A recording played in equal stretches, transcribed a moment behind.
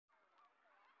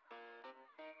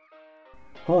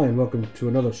Hi and welcome to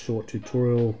another short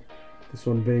tutorial, this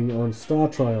one being on Star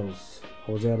Trails.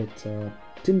 I was out at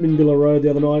Tinbinbilla Road the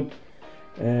other night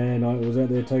and I was out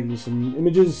there taking some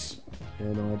images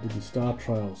and I did the Star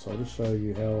Trail, so I'll just show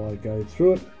you how I go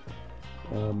through it.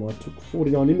 I took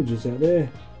 49 images out there.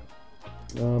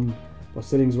 My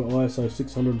settings were ISO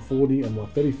 640 and my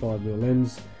 35mm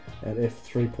lens at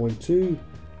f3.2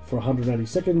 for 180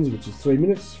 seconds, which is 3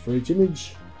 minutes for each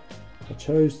image. I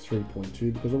chose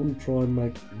 3.2 because I want to try and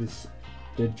make this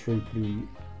dead tree pretty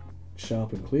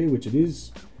sharp and clear, which it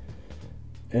is.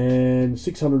 And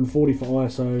 640 for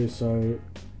ISO, so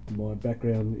my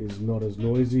background is not as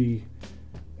noisy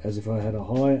as if I had a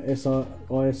higher ISO,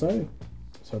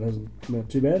 so it hasn't come out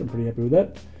too bad. I'm pretty happy with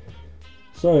that.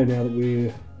 So now that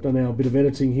we've done our bit of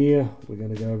editing here, we're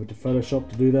going to go over to Photoshop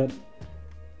to do that.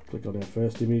 Click on our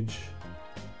first image,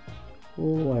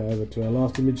 all the way over to our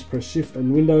last image, press Shift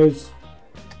and Windows,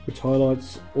 which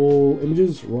highlights all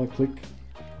images. Right click,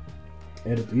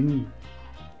 edit in,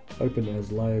 open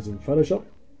as layers in Photoshop.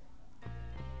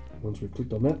 Once we've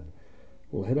clicked on that,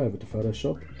 we'll head over to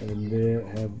Photoshop and there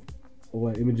have all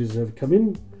our images have come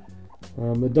in.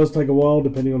 It does take a while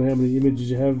depending on how many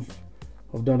images you have.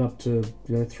 I've done up to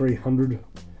 300.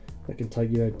 That can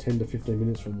take 10 to 15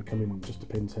 minutes for them to come in. It just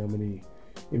depends how many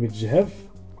images you have.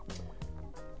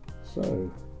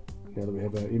 So now that we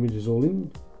have our images all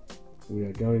in, we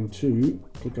are going to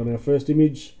click on our first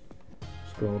image,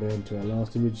 scroll down to our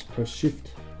last image, press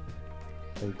Shift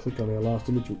and click on our last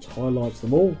image, which highlights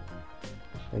them all.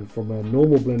 And from our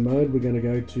normal blend mode, we're going to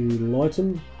go to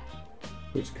Lighten,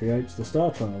 which creates the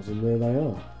star trails, and there they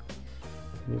are.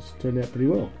 And this turned out pretty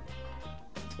well.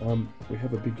 We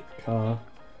have a big car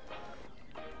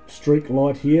streak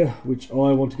light here, which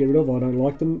I want to get rid of. I don't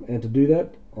like them, and to do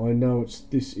that, I know it's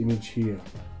this image here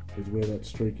is where that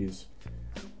streak is.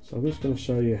 So I'm just going to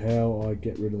show you how I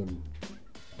get rid of them.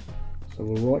 So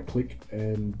we'll right click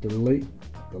and delete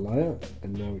the layer,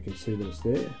 and now we can see that it's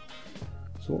there.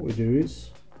 So what we do is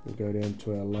we'll go down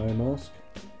to our layer mask,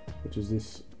 which is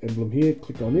this emblem here,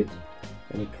 click on it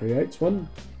and it creates one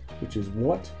which is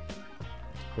white.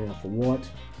 Now for white,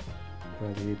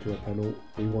 over here to our panel,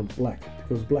 we want black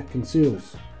because black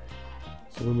conceals.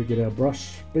 So when we get our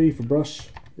brush, B for brush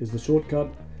is the shortcut.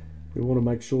 We want to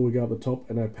make sure we go up the top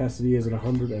and opacity is at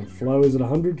 100 and flow is at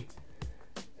 100.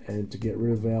 And to get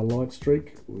rid of our light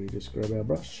streak, we just grab our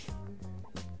brush,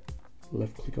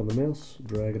 left click on the mouse,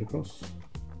 drag it across,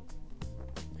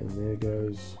 and there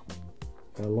goes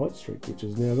our light streak, which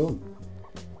is now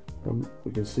gone.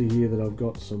 We can see here that I've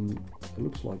got some, it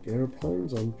looks like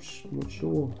aeroplanes, I'm not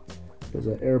sure. There's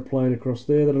an aeroplane across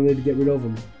there that I need to get rid of,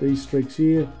 and these streaks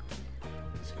here,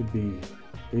 this could be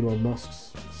Elon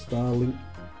Musk's Starlink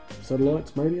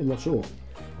satellites maybe, I'm not sure.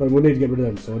 But we'll need to get rid of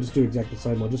them, so I'll just do exactly the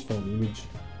same. I'll just find the image,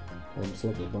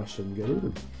 select my brush and get rid of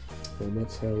them. And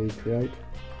that's how we create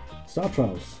Star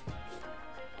Trails.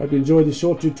 Hope you enjoyed this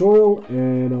short tutorial,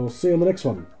 and I'll see you on the next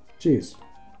one. Cheers.